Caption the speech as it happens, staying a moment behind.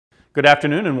Good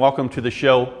afternoon and welcome to the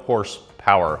show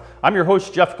Horsepower. I'm your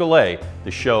host Jeff Goulet,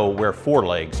 the show where four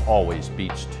legs always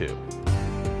beats two.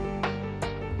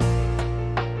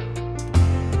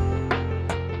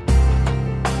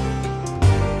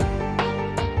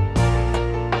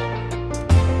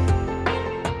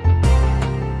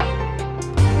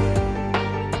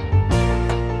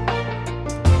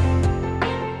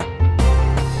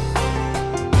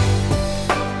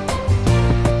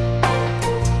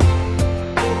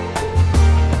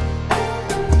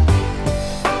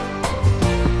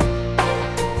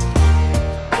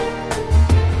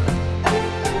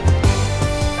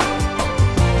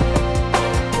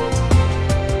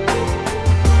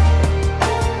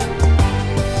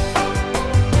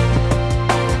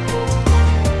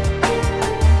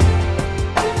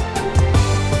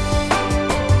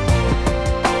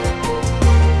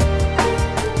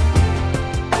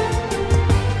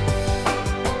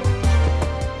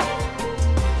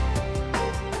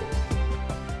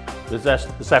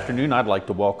 This afternoon, I'd like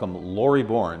to welcome Lori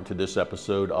Bourne to this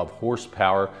episode of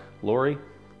Horsepower. Lori,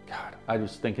 God, I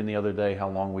was thinking the other day how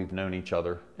long we've known each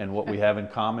other and what we have in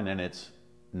common, and it's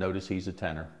notice he's a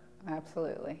tenor.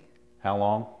 Absolutely. How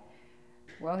long?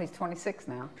 Well, he's 26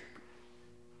 now.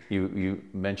 You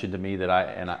mentioned to me that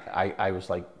I was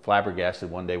like flabbergasted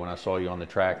one day when I saw you on the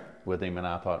track with him, and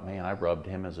I thought, man, I rubbed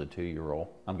him as a 2-year-old.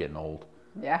 I'm getting old.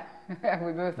 Yeah,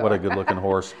 we both are. What a good-looking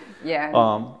horse. Yeah.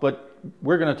 But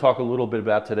we're going to talk a little bit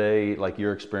about today, like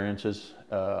your experiences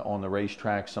on the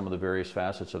racetrack, some of the various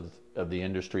facets of the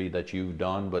industry that you've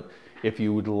done. But if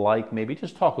you would like, maybe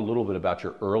just talk a little bit about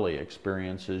your early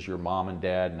experiences, your mom and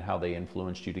dad, and how they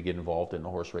influenced you to get involved in the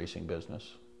horse racing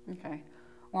business. Okay.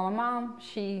 Well, my mom,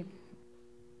 she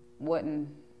wouldn't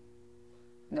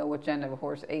know which end of a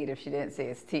horse ate if she didn't see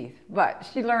its teeth, but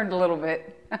she learned a little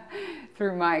bit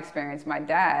through my experience. My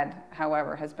dad,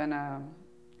 however, has been a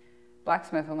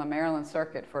blacksmith on the Maryland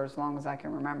circuit for as long as I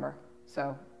can remember,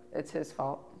 so it's his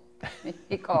fault.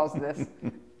 He caused this.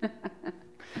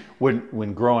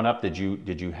 When growing up, did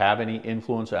you have any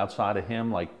influence outside of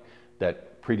him, like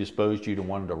that predisposed you to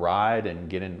wanting to ride and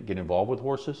get involved with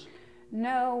horses?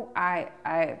 No,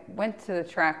 I went to the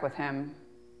track with him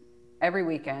every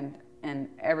weekend and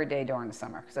every day during the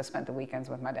summer because I spent the weekends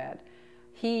with my dad.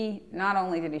 He, not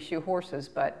only did he shoe horses,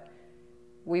 but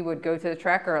we would go to the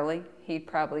track early. He'd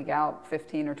probably gallop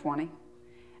 15 or 20.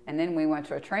 And then we went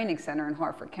to a training center in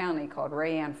Hartford County called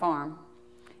Ray Ann Farm,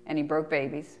 and he broke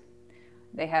babies.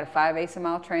 They had a 5/8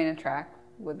 mile training track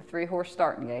with a 3-horse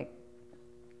starting gate.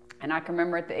 And I can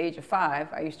remember at the age of 5,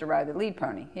 I used to ride the lead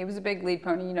pony. He was a big lead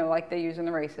pony, you know, like they use in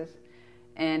the races.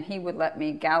 And he would let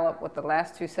me gallop with the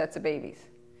last 2 sets of babies.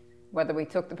 Whether we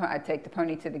took I'd take the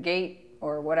pony to the gate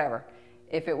or whatever.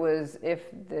 If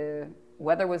the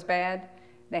weather was bad,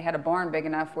 they had a barn big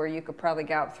enough where you could probably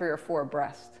gallop 3 or 4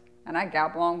 abreast. And I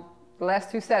galloped along, the last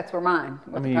 2 sets were mine.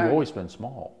 I mean, you've always been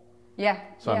small. Yeah.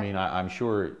 So, yeah. I mean, I'm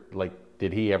sure, like,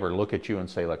 did he ever look at you and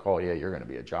say, like, oh, yeah, you're going to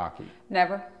be a jockey?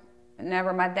 Never.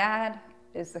 Never. My dad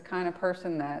is the kind of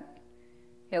person that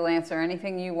he'll answer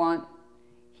anything you want.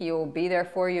 He'll be there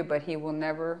for you, but he will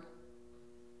never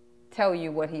tell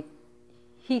you what he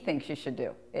thinks you should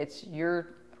do. It's your,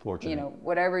 Fortunate. you know,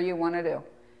 whatever you want to do.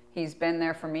 He's been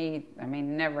there for me. I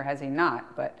mean, never has he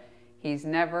not, but he's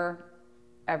never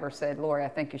ever said, Lori, I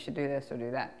think you should do this or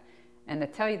do that. And to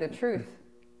tell you the truth,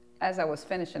 as I was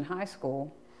finishing high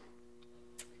school,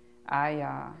 I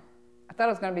thought I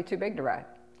was going to be too big to ride.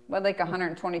 Well, like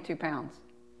 122 pounds.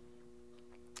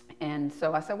 And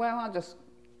so I said, well,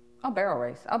 I'll barrel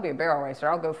race. I'll be a barrel racer.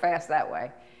 I'll go fast that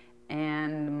way.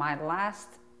 And my last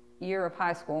year of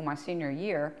high school, my senior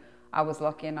year, I was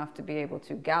lucky enough to be able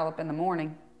to gallop in the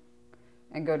morning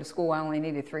and go to school. I only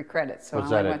needed 3 credits. So was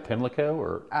that at Pimlico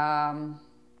or?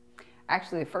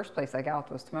 Actually, the first place I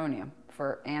galloped was Timonium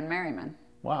for Ann Merriman.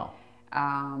 Wow.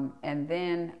 And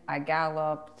then I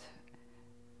galloped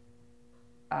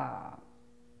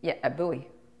at Bowie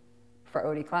for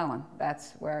Odie Clellan.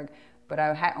 That's where, but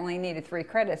I only needed 3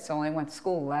 credits, so I only went to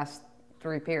school the last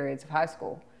 3 periods of high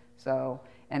school. So,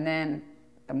 and then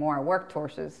the more I worked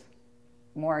horses,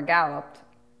 the more I galloped,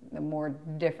 the more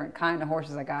different kind of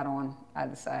horses I got on, I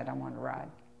decided I wanted to ride.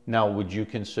 Now, would you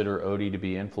consider Odie to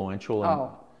be influential?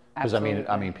 Oh, absolutely. Because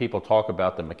I mean, people talk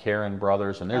about the McCarran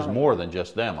brothers, and there's more than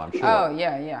just them, I'm sure. Oh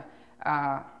yeah.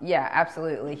 Yeah,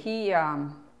 absolutely. He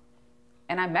and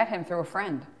I met him through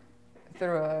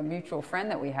a mutual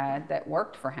friend that we had that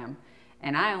worked for him,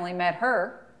 and I only met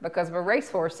her because of a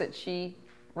racehorse that she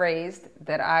raised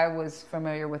that I was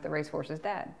familiar with the racehorse's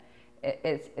dad.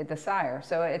 It's the sire.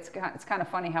 So it's kind of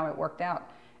funny how it worked out.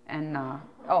 And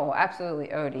oh, absolutely,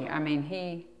 Odie. I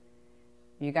mean,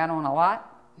 you got on a lot.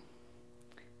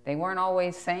 They weren't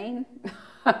always sane.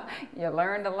 You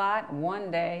learned a lot.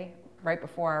 One day, right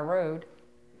before I rode,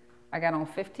 I got on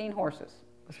 15 horses.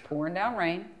 It was pouring down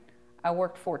rain. I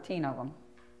worked 14 of them,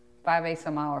 5/8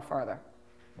 a mile or farther.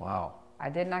 Wow. I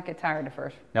did not get tired the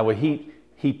first. Now, would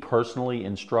he personally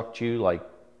instruct you, like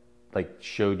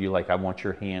showed you, like, I want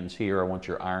your hands here, I want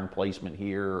your iron placement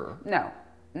here? Or?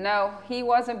 No, he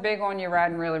wasn't big on you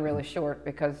riding really, really short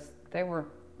because they were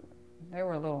a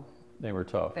little. They were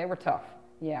tough. They were tough,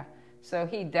 yeah. So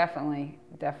he definitely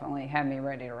had me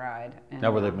ready to ride. And,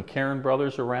 now, were the McCarran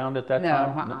brothers around at that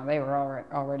time? No, they were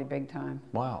already big time.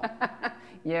 Wow.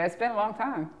 Yeah, it's been a long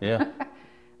time. Yeah.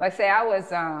 Like I say,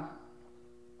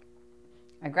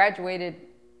 I graduated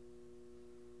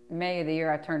May of the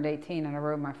year I turned 18, and I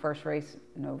rode my first race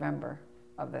in November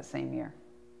of that same year.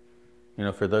 You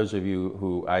know, for those of you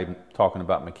who I'm talking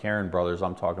about McCarran brothers,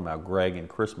 I'm talking about Greg and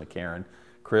Chris McCarran.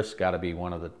 Chris got to be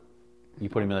one of the, you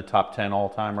put him in the top 10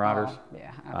 all-time riders? Oh, yeah,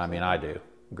 absolutely. I mean, I do.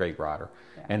 Great rider.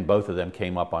 Yeah. And both of them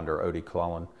came up under Odie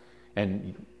Cullen.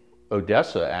 And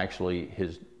Odessa, actually,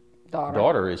 his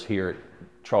daughter is here at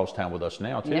Charlestown with us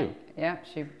now, too. Yeah,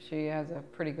 she has a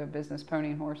pretty good business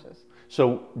ponying horses.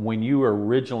 So when you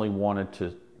originally wanted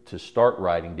to start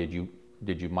riding, did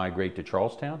you migrate to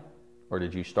Charlestown? Or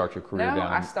did you start your career down? No,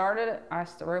 I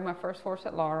rode my first horse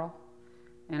at Laurel,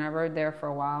 and I rode there for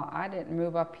a while. I didn't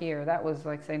move up here. That was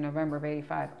like, say, November of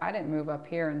 '85. I didn't move up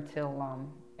here until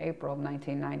April of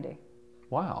 1990.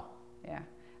 Wow. Yeah.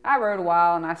 I rode a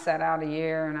while, and I sat out a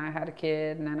year, and I had a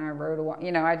kid, and then I rode a while.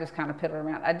 You know, I just kind of piddled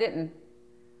around.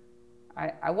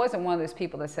 I wasn't one of those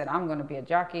people that said, I'm going to be a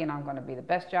jockey, and I'm going to be the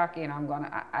best jockey, and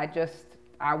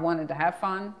I wanted to have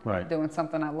fun doing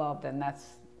something I loved, and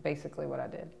that's basically what I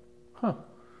did. Huh.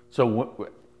 So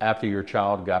after your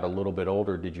child got a little bit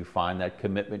older, did you find that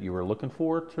commitment you were looking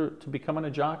for to becoming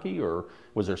a jockey, or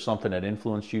was there something that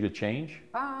influenced you to change?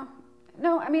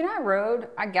 No, I mean,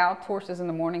 I galloped horses in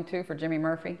the morning too for Jimmy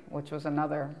Murphy, which was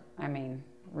another, I mean,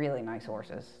 really nice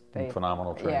horses.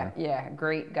 Phenomenal trainer. Yeah,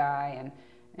 great guy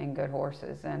and good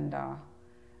horses. And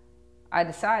I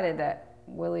decided that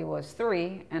Willie was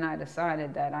 3, and I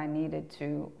decided that I needed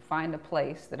to find a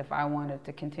place that if I wanted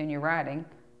to continue riding,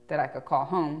 that I could call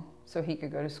home so he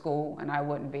could go to school and I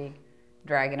wouldn't be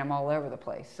dragging him all over the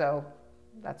place. So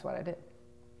that's what I did.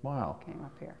 Wow. Came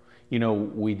up here. You know,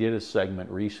 we did a segment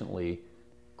recently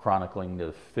chronicling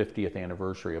the 50th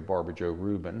anniversary of Barbara Jo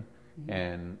Rubin,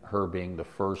 and her being the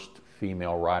first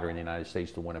female rider in the United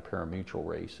States to win a parimutuel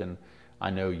race. And I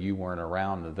know you weren't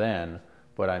around then,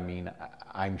 but I mean,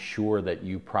 I'm sure that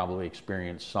you probably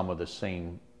experienced some of the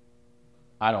same,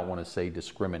 I don't want to say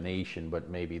discrimination, but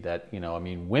maybe that, you know, I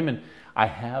mean, women, I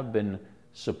have been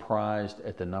surprised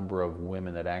at the number of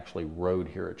women that actually rode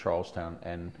here at Charlestown,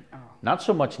 and not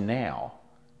so much now,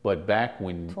 but back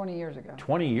when 20 years ago.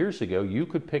 20 years ago, you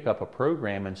could pick up a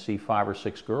program and see 5 or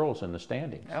 6 girls in the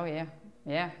standings. Oh yeah,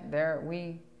 yeah.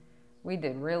 We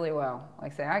did really well.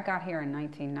 Like I say, I got here in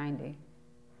 1990,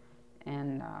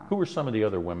 and who were some of the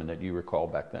other women that you recall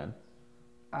back then?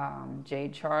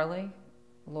 Jade Charlie,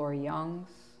 Lori Youngs,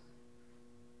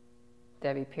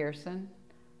 Debbie Pearson,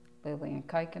 Lillian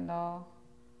Kuykendall.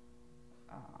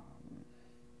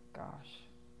 Gosh.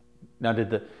 Now,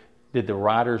 did the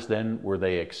riders then, were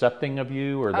they accepting of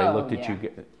you, or they looked at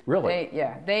you? Really?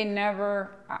 They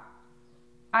never.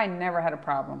 I never had a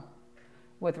problem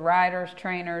with riders,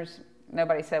 trainers.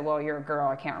 Nobody said, "Well, you're a girl,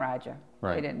 I can't ride you."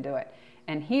 Right. They didn't do it.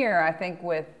 And here, I think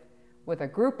with a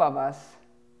group of us,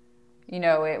 you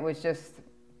know, it was just.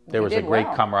 There was a great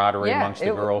camaraderie amongst the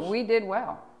girls. We did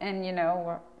well, and you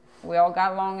know, we all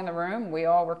got along in the room. We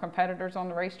all were competitors on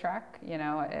the racetrack. You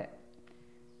know,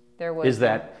 there was. Is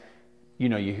that, you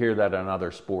know, you hear that in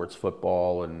other sports,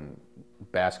 football and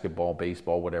basketball,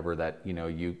 baseball, whatever, that, you know,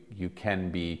 you can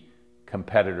be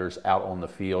competitors out on the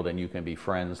field and you can be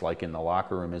friends like in the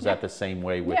locker room. Is that the same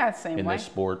way in this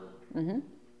sport? Mm-hmm.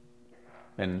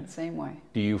 And same way.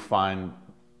 Do you find,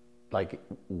 like,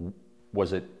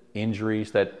 was it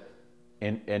injuries that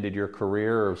ended your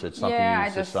career, or was it something you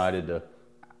just decided to?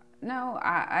 No,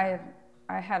 I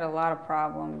had a lot of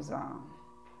problems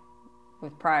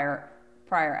with prior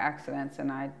accidents,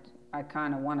 and I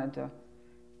kind of wanted to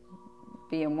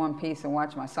be in one piece and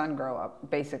watch my son grow up,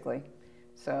 basically.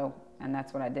 So, and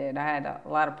that's what I did. I had a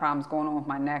lot of problems going on with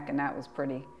my neck, and that was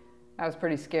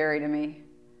pretty scary to me.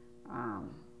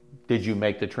 Did you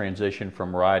make the transition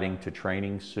from riding to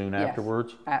training soon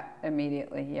afterwards?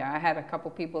 Immediately, yeah. I had a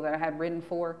couple people that I had ridden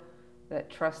for that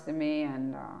trusted me,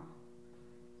 and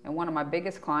one of my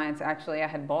biggest clients, actually, I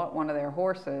had bought one of their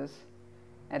horses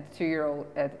at the 2-year-old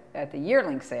at the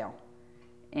yearling sale,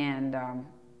 and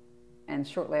And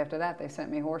shortly after that, they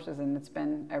sent me horses, and it's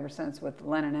been ever since with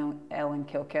Lennon Ellen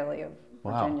Kilkelly of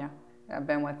Wow. Virginia. I've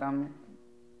been with them.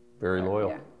 Very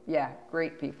loyal. Yeah,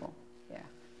 great people. Yeah,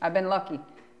 I've been lucky.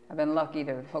 I've been lucky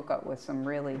to hook up with some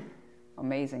really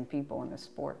amazing people in this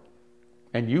sport.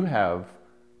 And you have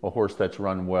a horse that's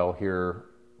run well here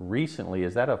recently.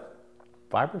 Is that a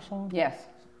fiber song? Yes,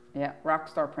 yeah,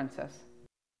 Rockstar Princess.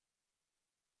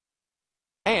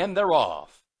 And they're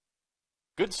off.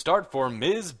 Good start for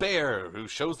Ms. Bear, who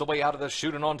shows the way out of the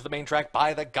chute and onto the main track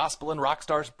by the Gospel and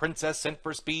Rockstar's Princess sent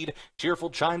for speed. Cheerful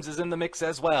Chimes is in the mix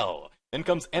as well. Then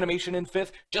comes Animation in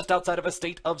fifth, just outside of a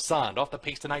State of Sand. Off the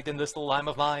pace tonight in This Little Lime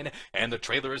of Mine. And the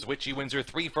trailer is Witchy Windsor,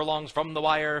 3 furlongs from the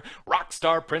wire.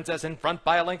 Rockstar Princess in front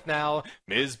by a length now.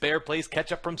 Ms. Bear plays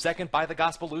catch up from second by the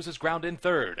Gospel, loses ground in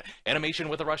third. Animation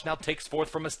with a rush now takes fourth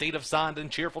from a State of Sand, and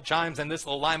Cheerful Chimes and This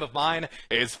Little Lime of Mine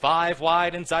is 5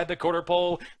 wide inside the quarter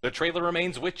pole. The trailer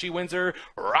remains Witchy Windsor.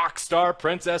 Rockstar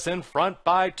Princess in front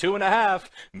by 2.5.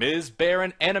 Ms. Bear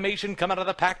and Animation come out of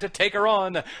the pack to take her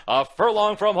on. A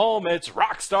furlong from home, it's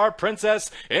Rockstar Princess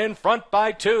in front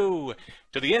by 2.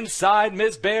 To the inside,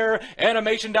 Ms. Bear,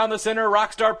 Animation down the center,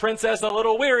 Rockstar Princess a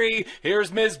little weary.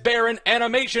 Here's Ms. Bear and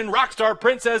Animation, Rockstar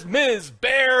Princess, Ms.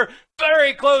 Bear,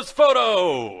 very close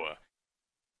photo.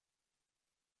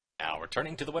 Now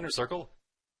returning to the winner's circle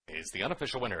is the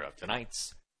unofficial winner of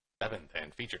tonight's 7th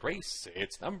and featured race.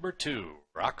 It's number 2,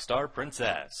 Rockstar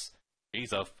Princess.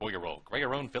 She's a 4-year-old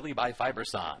Grey-Aroan filly by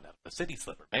Fiberson of the City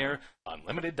Slipper mare,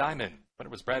 Unlimited Diamond. Winner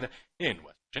was bred in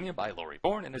West Virginia by Lori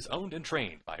Bourne and is owned and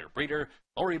trained by her breeder,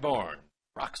 Lori Bourne.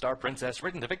 Rockstar Princess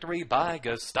ridden to victory by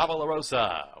Gustavo La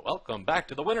Rosa. Welcome back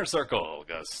to the winner's circle,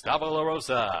 Gustavo La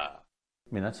Rosa.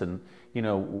 I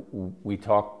mean, we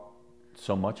talk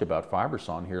so much about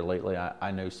Fiberson here lately.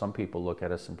 I know some people look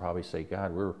at us and probably say,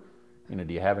 God,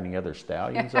 do you have any other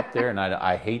stallions up there? And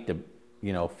I hate to,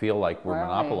 feel like we're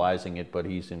monopolizing it, but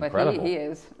he's incredible. But he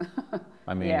is.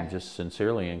 I mean, just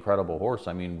sincerely incredible horse.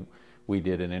 I mean, we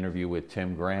did an interview with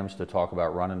Tim Grams to talk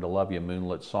about Running to Love You,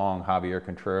 Moonlit Song, Javier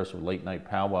Contreras with Late Night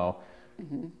Powwow.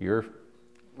 Mm-hmm.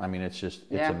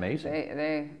 It's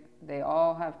amazing. They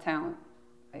all have talent.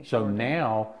 So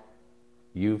now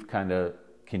you've kind of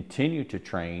continued to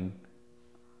train.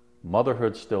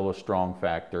 Motherhood's still a strong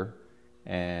factor,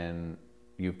 and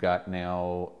you've got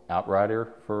now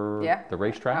Outrider for the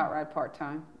racetrack? Outrider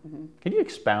part-time. Mm-hmm. Can you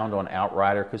expound on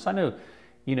Outrider? Because I know,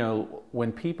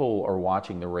 when people are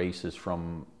watching the races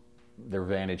from their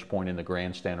vantage point in the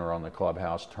grandstand or on the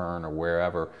clubhouse turn or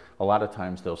wherever, a lot of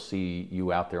times they'll see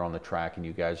you out there on the track and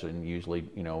you guys are usually,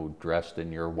 dressed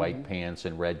in your white pants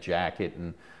and red jacket,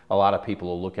 and a lot of people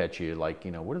will look at you like,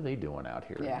 what are they doing out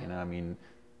here? Yeah.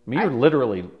 You're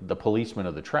literally the policeman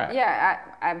of the track. Yeah,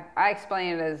 I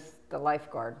explain it as the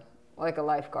lifeguard, like a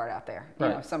lifeguard out there.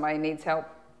 Right. If somebody needs help,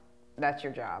 that's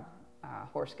your job.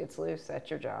 Horse gets loose, that's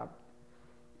your job.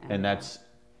 And that's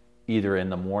either in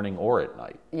the morning or at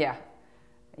night. Yeah.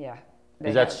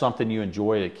 Is that something you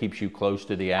enjoy that keeps you close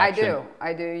to the action?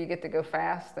 I do. You get to go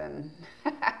fast, and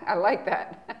I like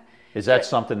that. Is that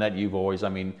something that you've always,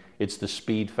 it's the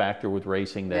speed factor with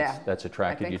racing that's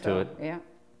attracted you to it? Yeah,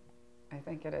 I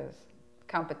think it is.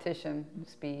 Competition,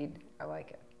 speed, I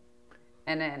like it.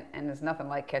 And there's nothing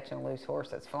like catching a loose horse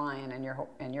that's flying and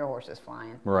your horse is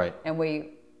flying. Right. And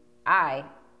I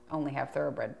only have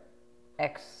thoroughbreds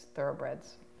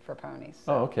for ponies.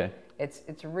 So okay.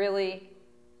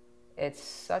 It's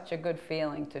such a good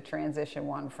feeling to transition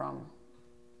one from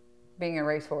being a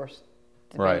racehorse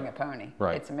to being a pony.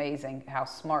 Right. It's amazing how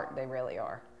smart they really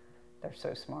are. They're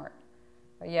so smart.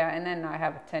 But yeah, and then I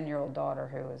have a 10-year-old daughter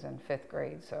who is in 5th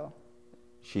grade, so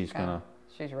she's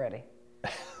ready.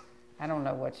 I don't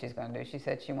know what she's going to do. She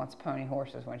said she wants pony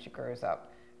horses when she grows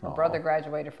up. Her brother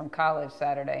graduated from college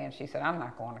Saturday, and she said, I'm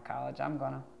not going to college. I'm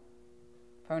going to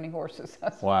pony horses.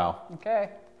 Wow. Okay.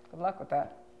 Good luck with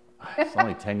that. It's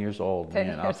only 10 years old,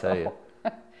 man, I'll tell you.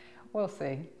 We'll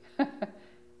see.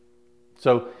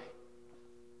 So,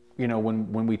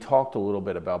 when we talked a little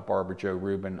bit about Barbara Jo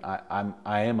Rubin,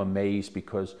 I am amazed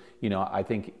because, I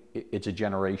think it's a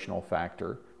generational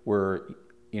factor where,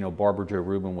 Barbara Jo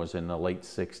Rubin was in the late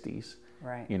 60s.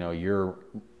 Right. You're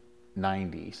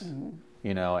 90s. Mm-hmm.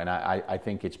 And I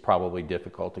think it's probably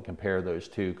difficult to compare those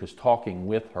two because talking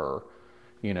with her,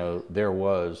 there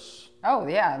was... Oh,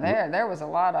 yeah, there was a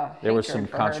lot of There was some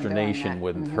consternation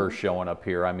with her showing up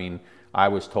here. I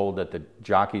was told that the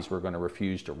jockeys were going to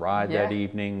refuse to ride that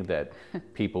evening, that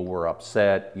people were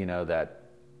upset, that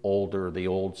the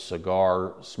old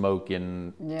cigar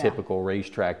smoking, typical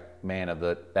racetrack man of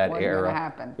that Wasn't era. gonna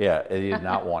happen. Yeah, they did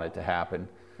not want it to happen.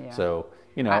 Yeah. So,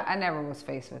 I never was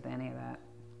faced with any of that.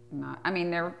 not. I mean,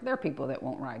 there are people that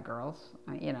won't ride girls.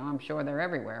 You know, I'm sure they're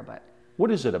everywhere, but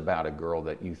What is it about a girl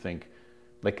that you think,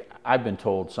 like I've been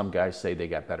told some guys say they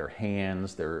got better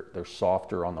hands, they're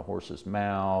softer on the horse's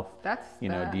mouth. Do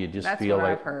you just that's feel what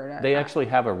like I've heard. they actually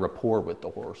have a rapport with the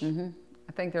horse?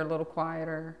 I think they're a little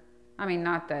quieter. I mean,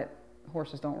 not that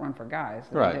horses don't run for guys,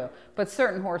 they Right. do. But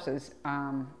certain horses,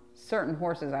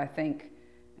 I think,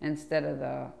 instead of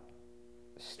the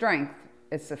strength,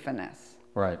 it's the finesse.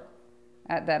 Right.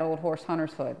 At that old horse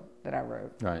Hunter's Hood that I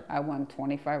rode, Right. I won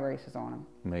 25 races on him.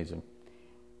 Amazing.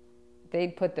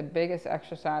 They'd put the biggest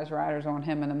exercise riders on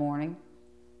him in the morning,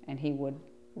 and he would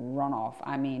run off.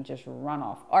 I mean, just run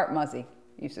off. Art Muzzy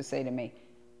used to say to me,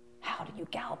 "How do you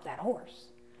gallop that horse?"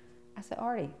 I said,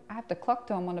 "Artie, I have to cluck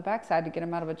to him on the backside to get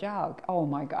him out of a jog." Oh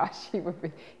my gosh, he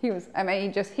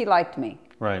liked me.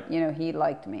 Right. You know, he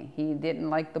liked me. He didn't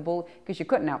like the bull, because you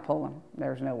couldn't outpull him.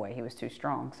 There was no way, he was too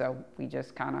strong. So we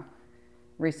just kind of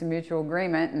reached a mutual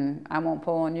agreement, and I won't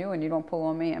pull on you and you don't pull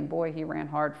on me. And boy, he ran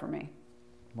hard for me.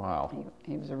 Wow.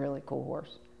 He was a really cool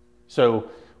horse. So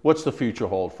what's the future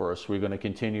hold for us? We're going to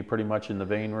continue pretty much in the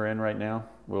vein we're in right now?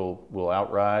 We'll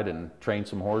outride and train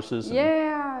some horses?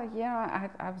 Yeah.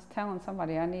 I was telling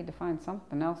somebody I need to find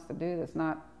something else to do that's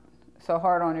not so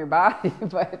hard on your body,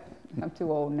 but I'm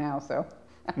too old now, so.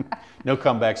 No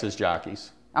comebacks as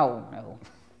jockeys. Oh,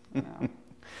 no.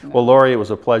 Well, Lori, it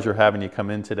was a pleasure having you come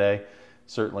in today.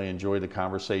 Certainly enjoyed the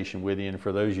conversation with you. And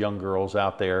for those young girls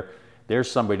out there, there's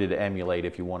somebody to emulate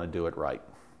if you want to do it right.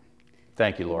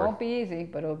 Thank you, It Lori. won't be easy,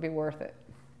 but it'll be worth it.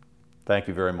 Thank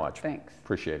you very much. Thanks.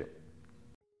 Appreciate it.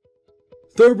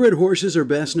 Thoroughbred horses are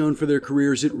best known for their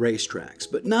careers at racetracks,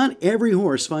 but not every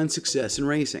horse finds success in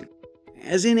racing.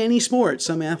 As in any sport,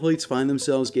 some athletes find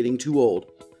themselves getting too old.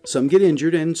 Some get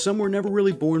injured, and some were never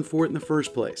really born for it in the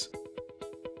first place.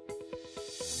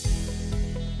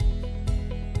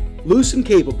 Loose and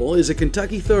Capable is a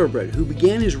Kentucky thoroughbred who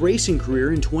began his racing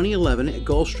career in 2011 at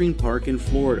Gulfstream Park in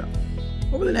Florida.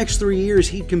 Over the next 3 years,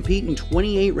 he'd compete in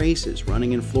 28 races,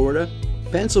 running in Florida,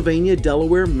 Pennsylvania,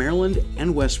 Delaware, Maryland,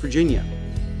 and West Virginia.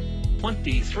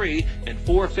 23 and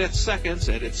 4/5 seconds,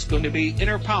 and it's going to be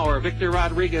Inner Power, Victor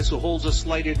Rodriguez, who holds a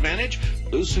slight advantage.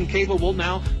 Loose and Capable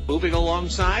now moving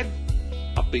alongside.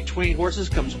 Up between horses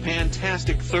comes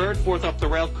Fantastic third, fourth up the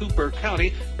rail, Cooper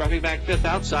County, dropping back fifth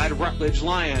outside, Rutledge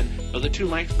Lion. The 2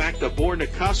 lengths back to Born to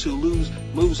Cuss, who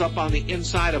moves up on the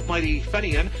inside of Mighty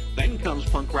Fenian. Then comes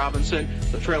Punk Robinson,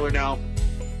 the trailer now,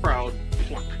 Proud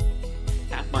Pluck.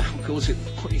 Half mile goes in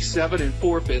 27 and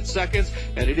 4/5 seconds,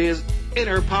 and it is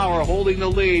Inner Power holding the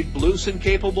lead. Loose and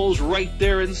Capable's right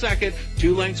there in second.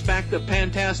 2 lengths back to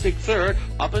Fantastic third.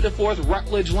 Up into fourth,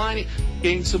 Rutledge Line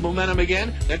gains some momentum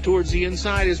again. Then towards the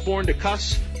inside is Born to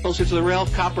Cuss. Closer to the rail,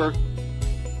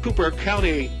 Cooper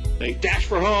County. They dash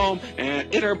for home,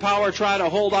 and Inner Power try to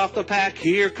hold off the pack.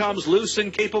 Here comes Loose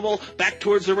and Capable. Back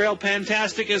towards the rail,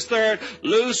 Fantastic is third.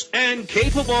 Loose and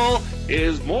Capable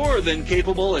is more than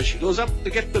capable as she goes up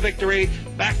to get the victory.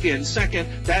 Back in second,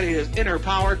 that is Inner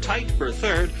Power, tight for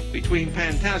third between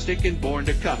Fantastic and Born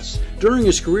to Cuss. During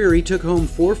his career, he took home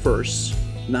 4 firsts,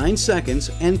 9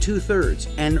 seconds, and 2 thirds,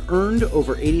 and earned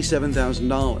over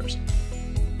 $87,000.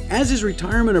 As his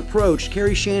retirement approached,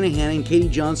 Kerry Shanahan and Katie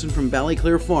Johnson from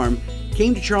Ballyclare Farm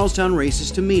came to Charlestown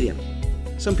races to meet him.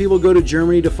 Some people go to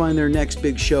Germany to find their next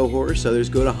big show horse, others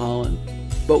go to Holland.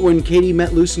 But when Katie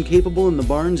met Loose and Capable in the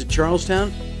barns at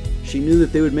Charlestown, she knew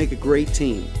that they would make a great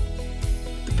team.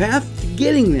 The path to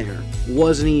getting there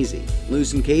wasn't easy.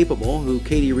 Loose and Capable, who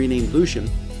Katie renamed Lucian,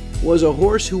 was a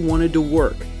horse who wanted to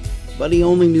work, but he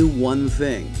only knew one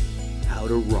thing: how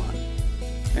to run.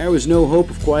 There was no hope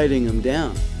of quieting him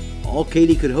down. All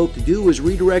Katie could hope to do was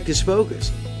redirect his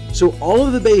focus. So all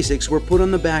of the basics were put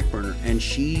on the back burner, and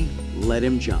she let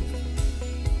him jump.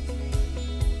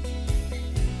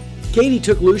 Katie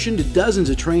took Lucian to dozens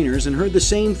of trainers and heard the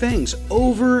same things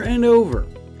over and over.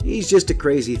 He's just a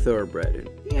crazy thoroughbred, and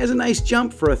he has a nice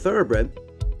jump for a thoroughbred.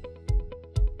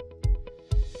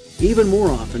 Even more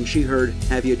often, she heard,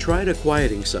 "Have you tried a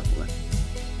quieting supplement?"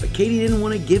 But Katie didn't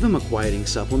want to give him a quieting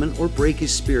supplement or break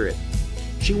his spirit.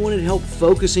 She wanted help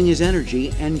focusing his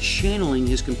energy and channeling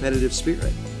his competitive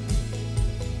spirit.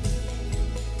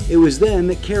 It was then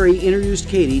that Kerry introduced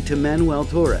Katie to Manuel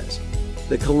Torres,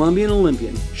 the Colombian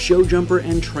Olympian, show jumper,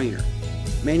 and trainer.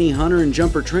 Many hunter and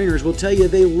jumper trainers will tell you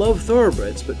they love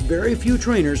thoroughbreds, but very few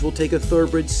trainers will take a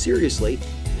thoroughbred seriously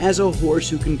as a horse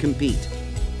who can compete.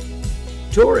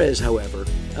 Torres, however,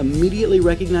 immediately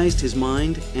recognized his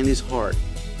mind and his heart,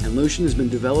 and Lucian has been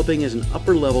developing as an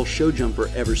upper-level show jumper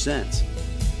ever since.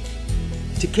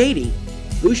 To Katie,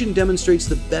 Lucian demonstrates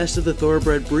the best of the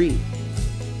thoroughbred breed.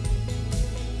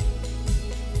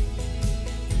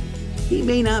 He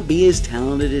may not be as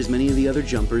talented as many of the other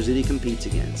jumpers that he competes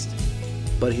against,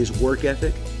 but his work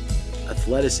ethic,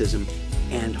 athleticism,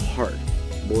 and heart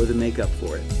more than make up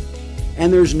for it.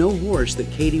 And there's no horse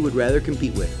that Katie would rather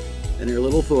compete with than her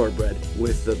little thoroughbred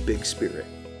with the big spirit.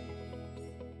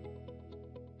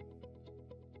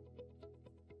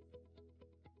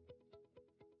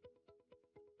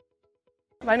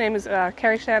 My name is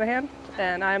Carrie Shanahan,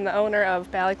 and I'm the owner of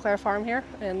Ballyclare Farm here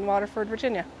in Waterford,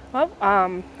 Virginia. Well,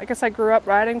 I guess I grew up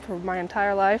riding for my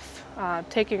entire life,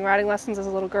 taking riding lessons as a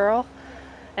little girl,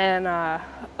 and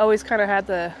always kind of had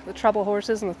the trouble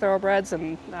horses and the thoroughbreds,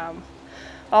 and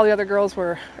all the other girls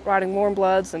were riding warm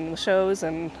bloods and the shows,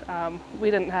 and we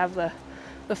didn't have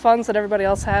the funds that everybody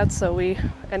else had, so we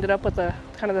ended up with the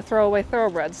kind of the throwaway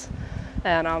thoroughbreds,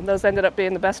 and those ended up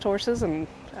being the best horses, and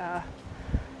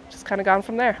just kind of gone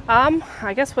from there.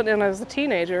 I guess when I was a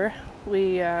teenager,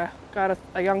 we got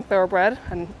a young thoroughbred,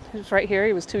 and he was right here.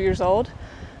 He was 2 years old.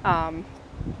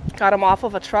 Got him off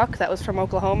of a truck that was from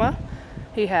Oklahoma.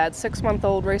 He had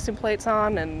 6-month-old racing plates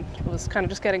on and was kind of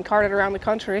just getting carted around the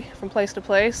country from place to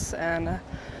place, and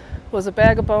was a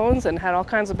bag of bones and had all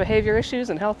kinds of behavior issues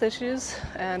and health issues.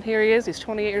 And here he is. He's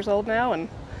 28 years old now and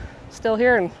still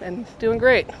here and doing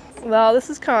great. Well, this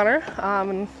is Connor.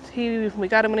 And we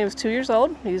got him when he was 2 years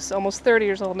old. He's almost 30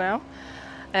 years old now.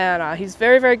 And he's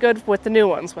very, very good with the new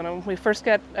ones. When we first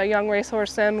get a young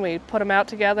racehorse in, we put them out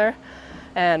together.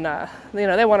 And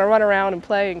they want to run around and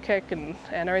play and kick and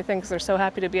everything because they're so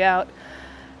happy to be out.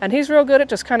 And he's real good at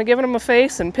just kind of giving them a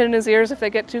face and pinning his ears if they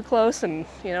get too close. And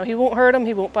he won't hurt them,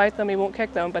 he won't bite them, he won't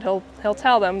kick them, but he'll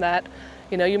tell them that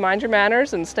you mind your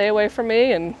manners and stay away from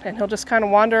me. And he'll just kind of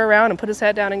wander around and put his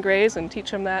head down and graze and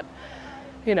teach them that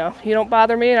you don't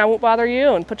bother me and I won't bother you,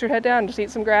 and put your head down and just eat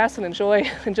some grass and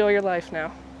enjoy your life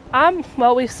now.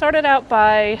 Well, we started out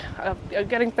by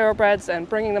getting thoroughbreds and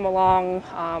bringing them along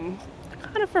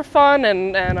kind of for fun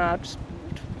and just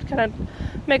kind of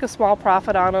make a small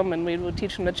profit on them, and we would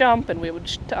teach them to jump, and we would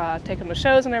take them to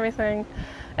shows and everything.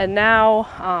 And now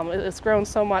it's grown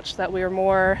so much that we are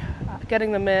more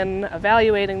getting them in,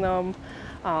 evaluating them.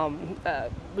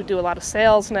 We do a lot of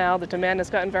sales now. The demand has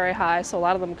gotten very high, so a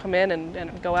lot of them come in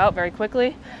and go out very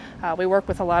quickly. We work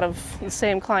with a lot of the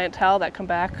same clientele that come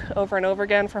back over and over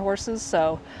again for horses,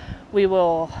 so we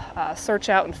will search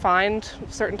out and find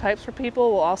certain types for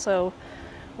people. We'll also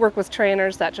work with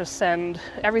trainers that just send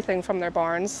everything from their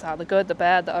barns, the good, the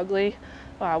bad, the ugly,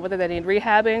 whether they need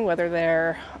rehabbing, whether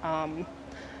they're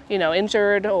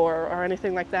injured or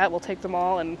anything like that. We'll take them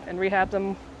all and rehab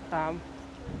them,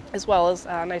 as well as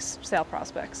nice sale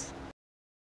prospects.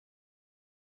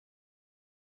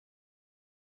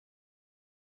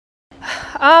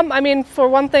 For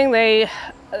one thing, they're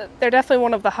definitely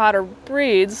one of the hotter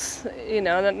breeds.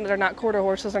 They're not quarter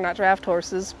horses, they're not draft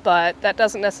horses, but that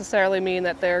doesn't necessarily mean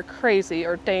that they're crazy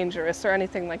or dangerous or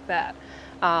anything like that.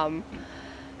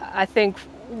 I think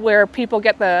where people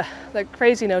get the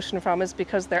crazy notion from is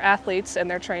because they're athletes and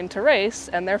they're trained to race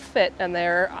and they're fit and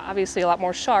they're obviously a lot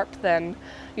more sharp than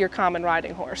your common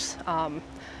riding horse.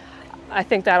 I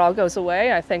think that all goes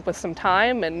away. I think with some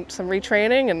time and some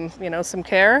retraining and some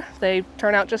care, they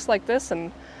turn out just like this,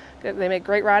 and they make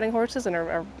great riding horses and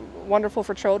are wonderful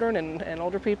for children and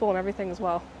older people and everything as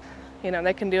well.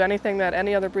 They can do anything that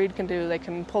any other breed can do. They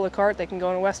can pull a cart, they can go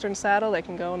in a Western saddle, they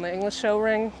can go in the English show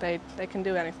ring, they can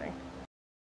do anything.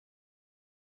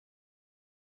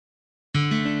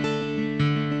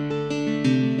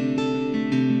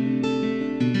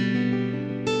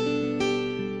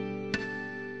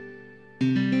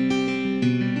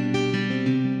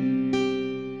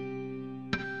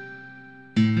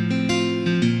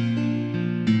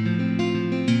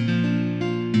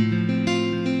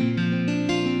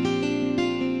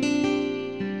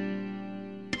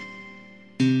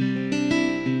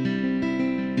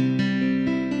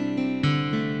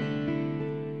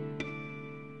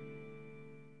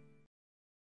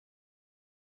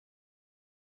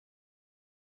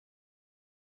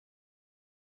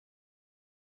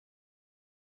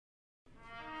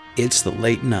 It's the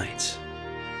late nights.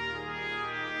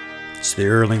 It's the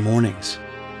early mornings.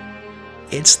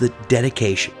 It's the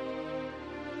dedication.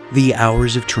 The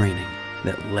hours of training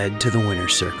that led to the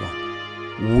winner's circle.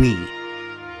 We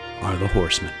are the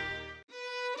Horsemen.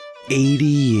 80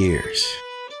 years.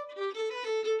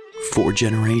 4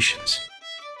 generations.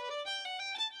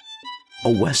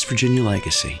 A West Virginia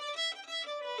legacy.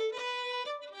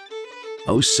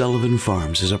 O'Sullivan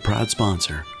Farms is a proud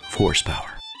sponsor of Horsepower.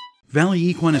 Valley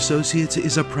Equine Associates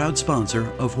is a proud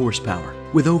sponsor of Horsepower.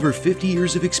 With over 50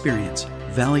 years of experience,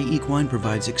 Valley Equine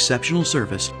provides exceptional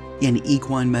service in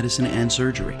equine medicine and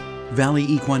surgery. Valley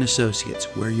Equine Associates,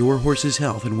 where your horse's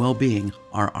health and well-being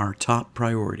are our top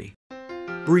priority.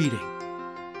 Breeding,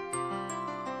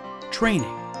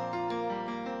 training,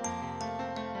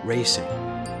 racing.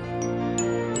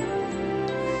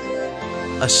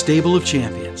 A stable of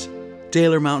champions.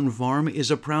 Taylor Mountain Farm is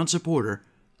a proud supporter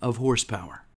of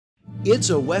horsepower. It's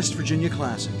a West Virginia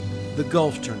Classic, the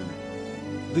Golf Tournament,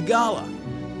 the Gala,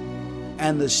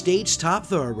 and the state's top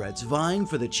thoroughbreds vying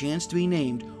for the chance to be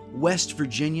named West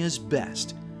Virginia's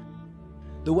best.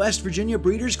 The West Virginia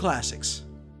Breeders' Classics.